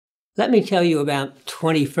Let me tell you about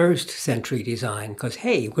 21st century design, because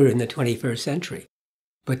hey, we're in the 21st century.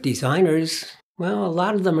 But designers, well, a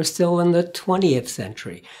lot of them are still in the 20th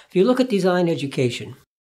century. If you look at design education,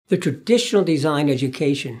 the traditional design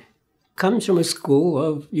education comes from a school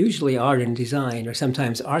of usually art and design, or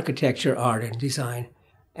sometimes architecture, art, and design.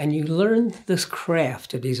 And you learn this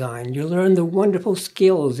craft of design. You learn the wonderful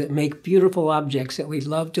skills that make beautiful objects that we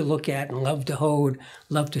love to look at and love to hold,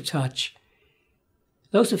 love to touch.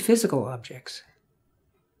 Those are physical objects.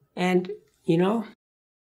 And,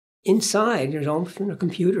 inside there's often a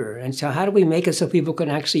computer. And so how do we make it so people can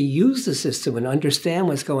actually use the system and understand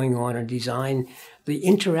what's going on and design the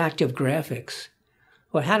interactive graphics?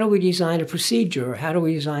 Or how do we design a procedure? Or how do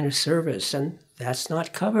we design a service? And that's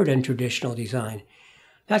not covered in traditional design.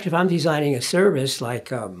 In fact, if I'm designing a service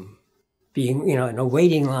like being, in a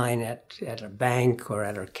waiting line at a bank or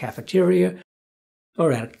at a cafeteria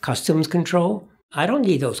or at a customs control, I don't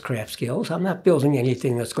need those craft skills. I'm not building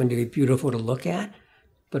anything that's going to be beautiful to look at,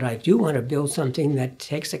 but I do want to build something that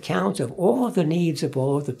takes account of all of the needs of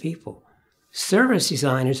all of the people. Service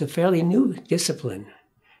design is a fairly new discipline,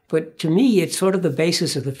 but to me, it's sort of the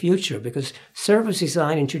basis of the future because service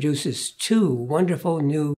design introduces two wonderful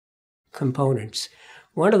new components.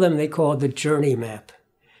 One of them they call the journey map,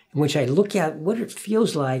 in which I look at what it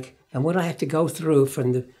feels like and what I have to go through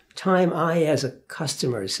from the time I, as a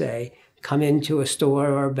customer, say, come into a store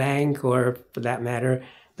or a bank, or for that matter,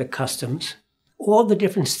 the customs. All the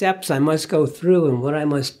different steps I must go through and what I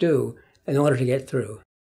must do in order to get through.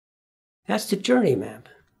 That's the journey map.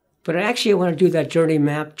 But actually I want to do that journey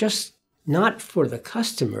map just not for the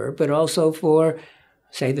customer, but also for,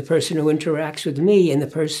 say, the person who interacts with me and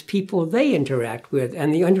the people they interact with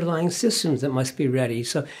and the underlying systems that must be ready.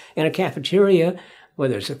 So in a cafeteria, well,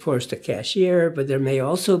 there's, of course, the cashier, but there may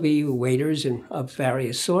also be waiters of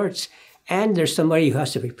various sorts. And there's somebody who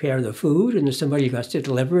has to prepare the food, and there's somebody who has to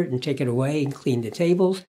deliver it and take it away and clean the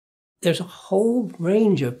tables. There's a whole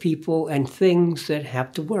range of people and things that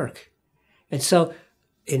have to work. And so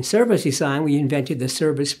in service design, we invented the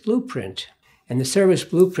service blueprint. And the service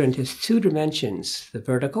blueprint has two dimensions, the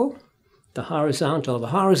vertical, the horizontal. The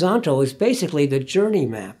horizontal is basically the journey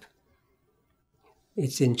map.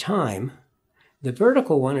 It's in time. The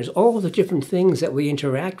vertical one is all the different things that we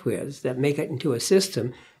interact with that make it into a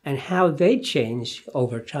system and how they change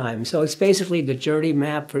over time. So it's basically the journey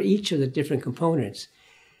map for each of the different components.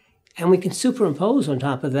 And we can superimpose on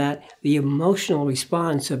top of that the emotional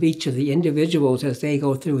response of each of the individuals as they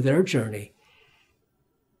go through their journey.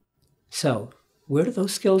 So where do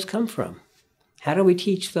those skills come from? How do we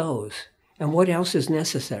teach those? And what else is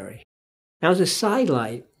necessary? Now, as a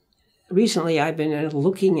sidelight, recently I've been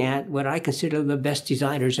looking at what I consider the best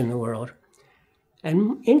designers in the world.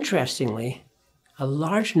 And interestingly, a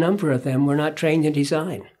large number of them were not trained in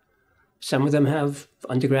design. Some of them have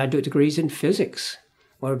undergraduate degrees in physics,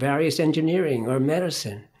 or various engineering, or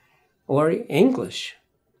medicine, or English.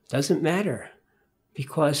 Doesn't matter,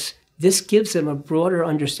 because this gives them a broader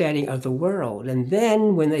understanding of the world. And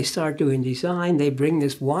then when they start doing design, they bring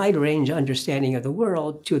this wide range understanding of the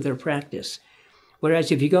world to their practice.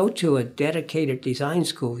 Whereas if you go to a dedicated design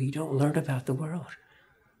school, you don't learn about the world.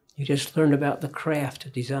 You just learn about the craft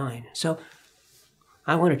of design. So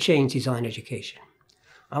I want to change design education.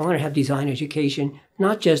 I want to have design education,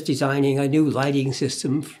 not just designing a new lighting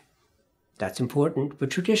system. That's important, but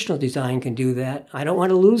traditional design can do that. I don't want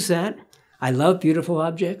to lose that. I love beautiful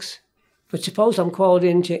objects. But suppose I'm called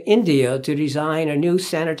into India to design a new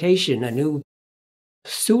sanitation, a new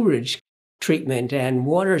sewerage treatment and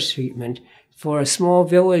water treatment for a small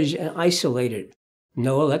village and isolated.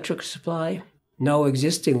 No electric supply, no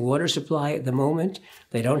existing water supply at the moment.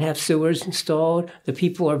 They don't have sewers installed. The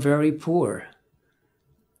people are very poor.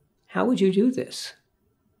 How would you do this?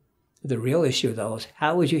 The real issue, though, is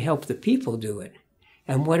how would you help the people do it?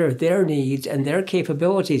 And what are their needs and their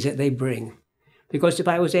capabilities that they bring? Because if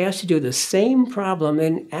I was asked to do the same problem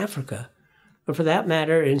in Africa, or for that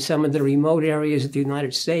matter, in some of the remote areas of the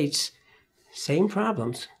United States, same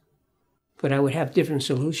problems, but I would have different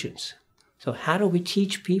solutions. So how do we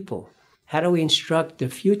teach people? How do we instruct the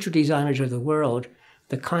future designers of the world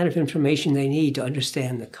the kind of information they need to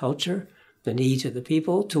understand the culture, the needs of the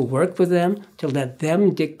people, to work with them, to let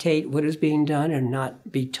them dictate what is being done and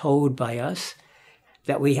not be told by us,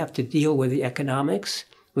 that we have to deal with the economics,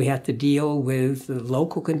 we have to deal with the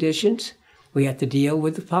local conditions, we have to deal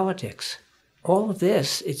with the politics. All of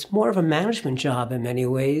this, it's more of a management job in many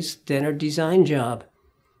ways than a design job.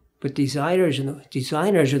 But designers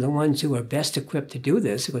are the ones who are best equipped to do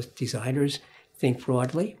this, because designers think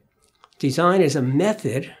broadly. Design is a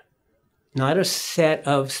method not a set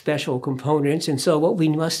of special components. And so what we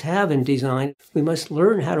must have in design, we must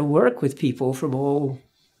learn how to work with people from all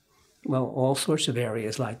sorts of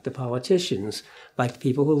areas, like the politicians, like the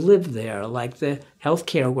people who live there, like the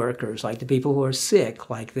healthcare workers, like the people who are sick,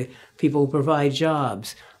 like the people who provide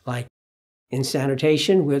jobs, like in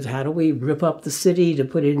sanitation with how do we rip up the city to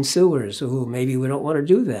put in sewers? Ooh, maybe we don't want to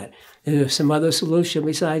do that. There's some other solution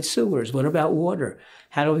besides sewers. What about water?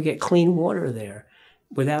 How do we get clean water there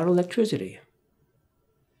without electricity?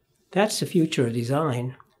 That's the future of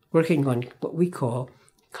design, working on what we call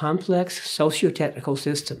complex socio-technical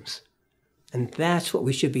systems. And that's what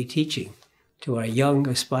we should be teaching to our young,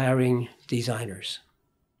 aspiring designers.